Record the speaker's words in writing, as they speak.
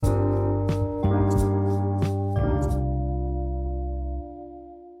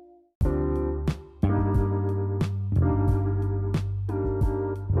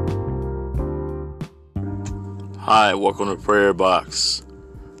Hi, welcome to Prayer Box.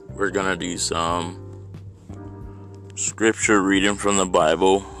 We're going to do some scripture reading from the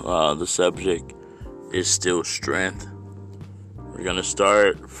Bible. The subject is still strength. We're going to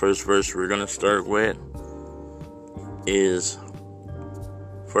start, first verse we're going to start with is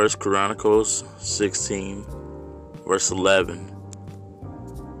 1 Chronicles 16, verse 11.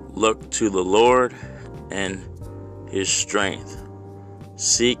 Look to the Lord and his strength.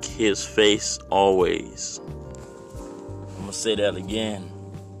 Seek his face always. I'm going to say that again.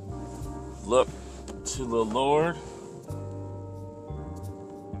 Look to the Lord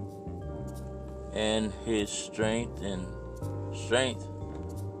and his strength.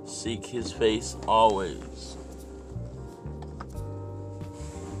 Seek his face always.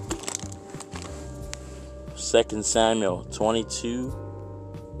 2 Samuel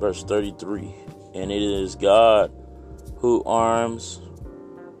 22, verse 33. And it is God who arms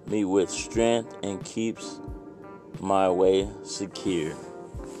me with strength and keeps my way secure.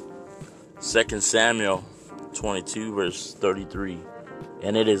 2 Samuel 22, verse 33.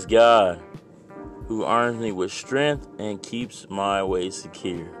 And it is God who arms me with strength and keeps my way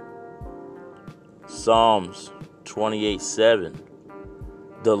secure. Psalms 28:7.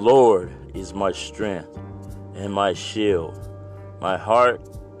 The Lord is my strength and my shield. My heart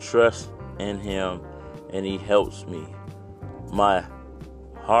trusts in him, and he helps me. My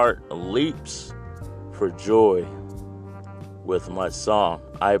heart leaps for joy. With my song,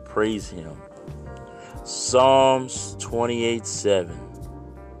 I praise him. Psalms 28:7.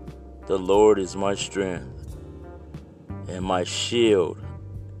 The Lord is my strength and my shield.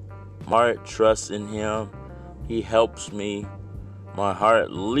 My heart trusts in him. He helps me. My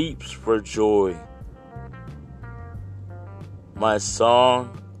heart leaps for joy. My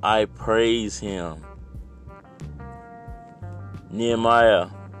song, I praise him. Nehemiah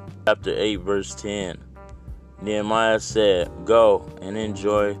chapter 8, verse 10. Nehemiah said, Go and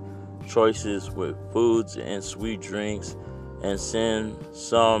enjoy choices with foods and sweet drinks, and send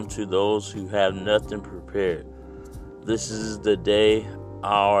some to those who have nothing prepared. This is the day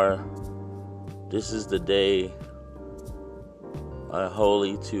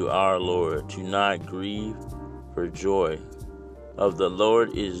holy to our Lord. Do not grieve, for joy of the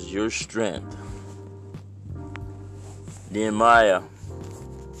Lord is your strength. Nehemiah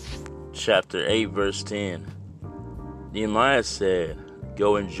chapter 8, verse 10. Nehemiah said,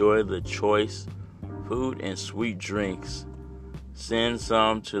 Go enjoy the choice food and sweet drinks. Send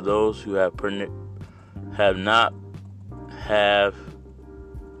some to those who have nothing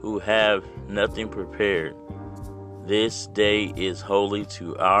prepared. This day is holy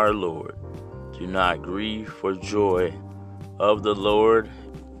to our Lord. Do not grieve, for joy of the Lord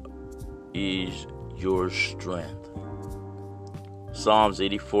is your strength. Psalms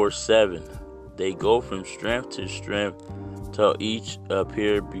 84:7. They go from strength to strength till each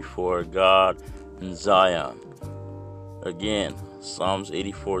appear before God in Zion. Again, Psalms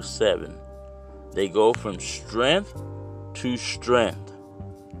 84:7. They go from strength to strength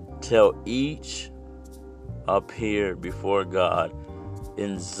till each appear before God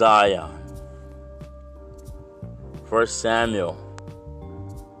in Zion. 1 Samuel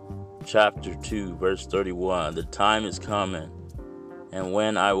chapter 2, verse 31. The time is coming, and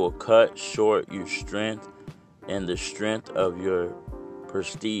when I will cut short your strength and the strength of your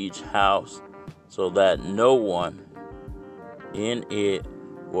prestige house, so that no one in it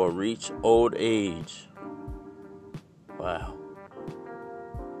will reach old age. Wow.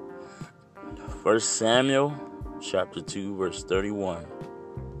 1 Samuel chapter 2, verse 31.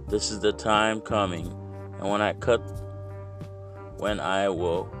 This is the time coming, and when I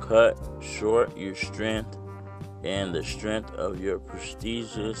will cut short your strength and the strength of your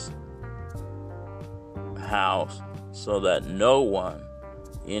prestigious house, so that no one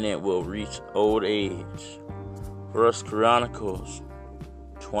in it will reach old age. 1 Chronicles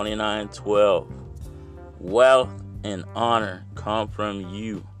 29:12. Wealth and honor come from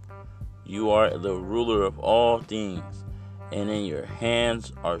you. You are the ruler of all things, and in your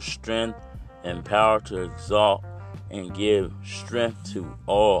hands are strength and power to exalt and give strength to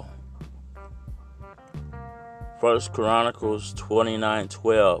all. 1 Chronicles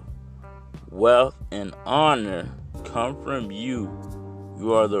 29:12. Wealth and honor come from you.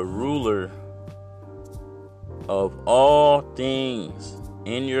 You are the ruler of all things.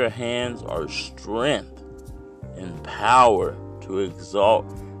 In your hands are strength and power to exalt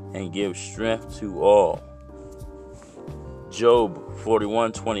and give strength to all. Job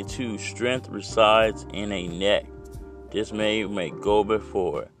 41:22. Strength resides in a neck. This may go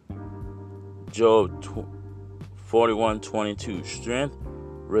before. Job 41:22. Strength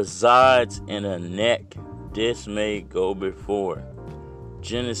resides in a neck. dismay go before.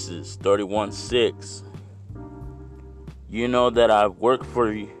 Genesis 31:6. You know that I work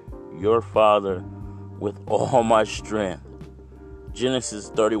for your father with all my strength. Genesis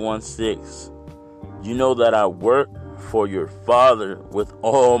 31:6. You know that I work for your father with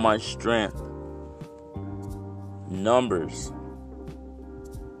all my strength. Numbers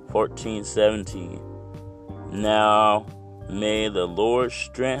 14:17. Now may the Lord's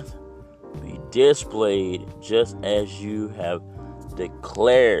strength be displayed just as you have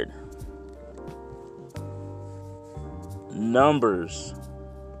declared. Numbers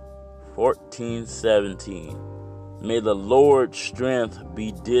 14:17. May the Lord's strength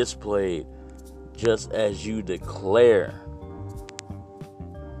be displayed just as you declare.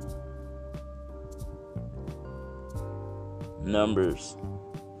 Numbers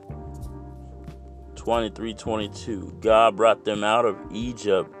 23:22. God brought them out of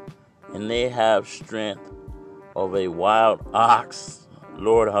Egypt, and they have strength of a wild ox.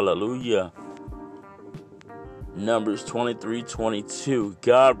 Lord, hallelujah. Numbers 23:22.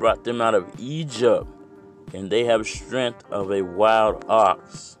 God brought them out of Egypt, and they have strength of a wild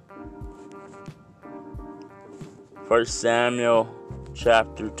ox. 1 Samuel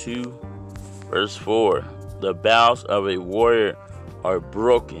chapter 2, verse 4. The bows of a warrior are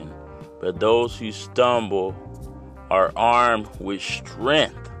broken, but those who stumble are armed with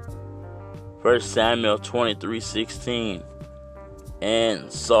strength. 1 Samuel 23:16.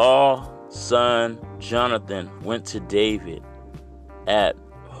 And Saul's son Jonathan went to David at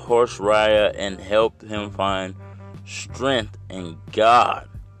Hoshea and helped him find strength in God.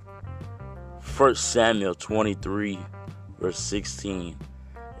 1 Samuel 23, verse 16.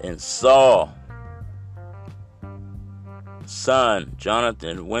 And Saul's son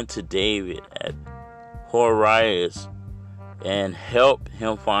Jonathan went to David at Hoshea and helped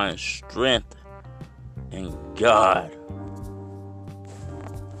him find strength in God.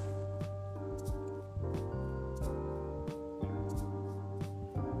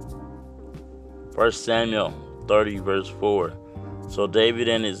 First Samuel 30, verse 4. So David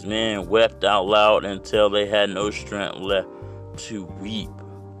and his men wept out loud until they had no strength left to weep.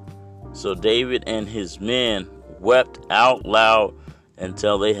 So David and his men wept out loud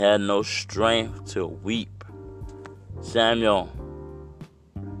until they had no strength to weep. 2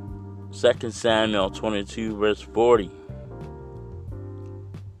 Samuel 22, verse 40.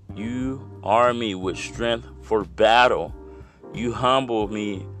 You arm me with strength for battle. You humble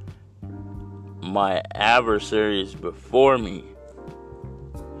me, my adversaries before me.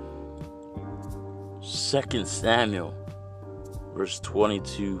 2 Samuel verse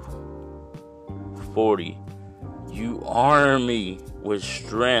 22:40. You arm me with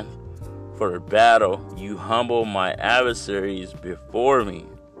strength for battle. You humble my adversaries before me.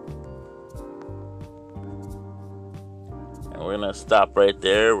 And we're going to stop right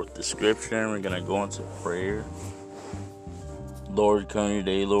there with the scripture, and we're going to go into prayer. Lord, come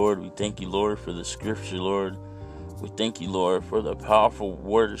today, Lord. We thank you, Lord, for the scripture, Lord. We thank you, Lord, for the powerful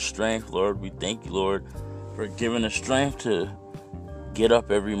word of strength, Lord. We thank you, Lord, for giving us strength to get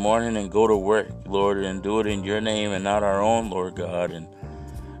up every morning and go to work, Lord, and do it in your name and not our own, Lord God. And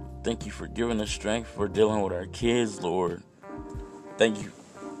thank you for giving us strength for dealing with our kids, Lord. Thank you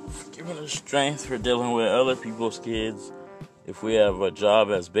for giving us strength for dealing with other people's kids if we have a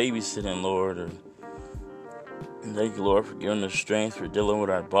job as babysitting, Lord. And thank you, Lord, for giving us strength for dealing with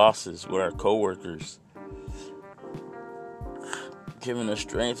our bosses, with our co-workers. Giving us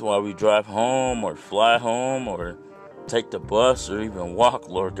strength while we drive home or fly home or take the bus or even walk,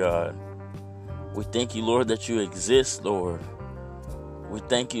 Lord God. We thank you, Lord, that you exist, Lord. We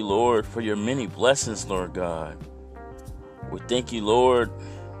thank you, Lord, for your many blessings, Lord God. We thank you, Lord,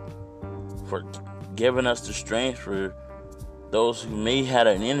 for giving us the strength for those who may have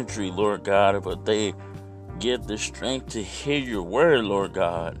an injury, Lord God, but they get the strength to hear your word, Lord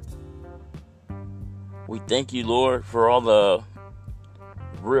God. We thank you, Lord, for all the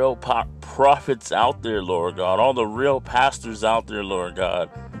real prophets out there, Lord God, all the real pastors out there, Lord God,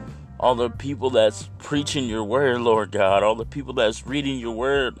 all the people that's preaching your word, Lord God, all the people that's reading your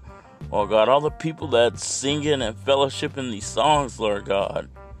word, oh God, all the people that's singing and fellowshipping these songs, Lord God,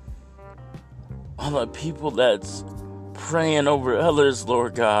 all the people that's praying over others,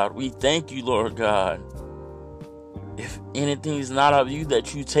 Lord God. We thank you, Lord God. If anything is not of you,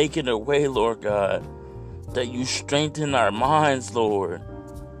 that you take it away, Lord God, that you strengthen our minds, Lord,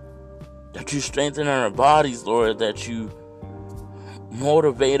 that you strengthen our bodies, Lord, that you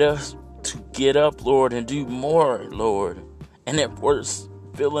motivate us to get up, Lord, and do more, Lord. And if we're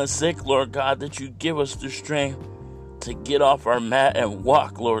feeling sick, Lord God, that you give us the strength to get off our mat and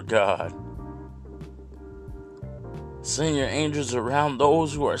walk, Lord God. Send your angels around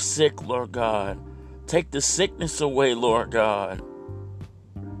those who are sick, Lord God. Take the sickness away, Lord God.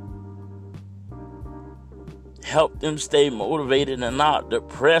 Help them stay motivated and not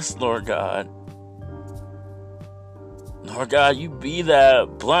depressed, Lord God. Lord God, you be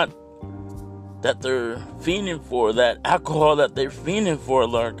that blunt that they're fiending for, that alcohol that they're fiending for,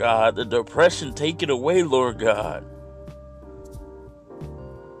 Lord God. The depression, take it away, Lord God.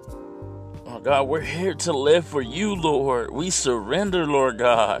 Lord God, we're here to live for you, Lord. We surrender, Lord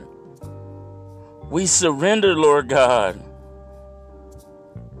God. We surrender, Lord God.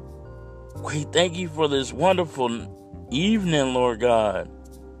 We thank you for this wonderful evening, Lord God.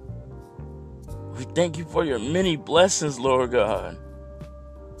 We thank you for your many blessings, Lord God.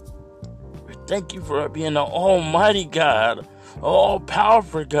 We thank you for being the almighty God,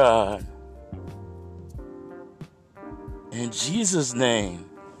 all-powerful God. In Jesus' name.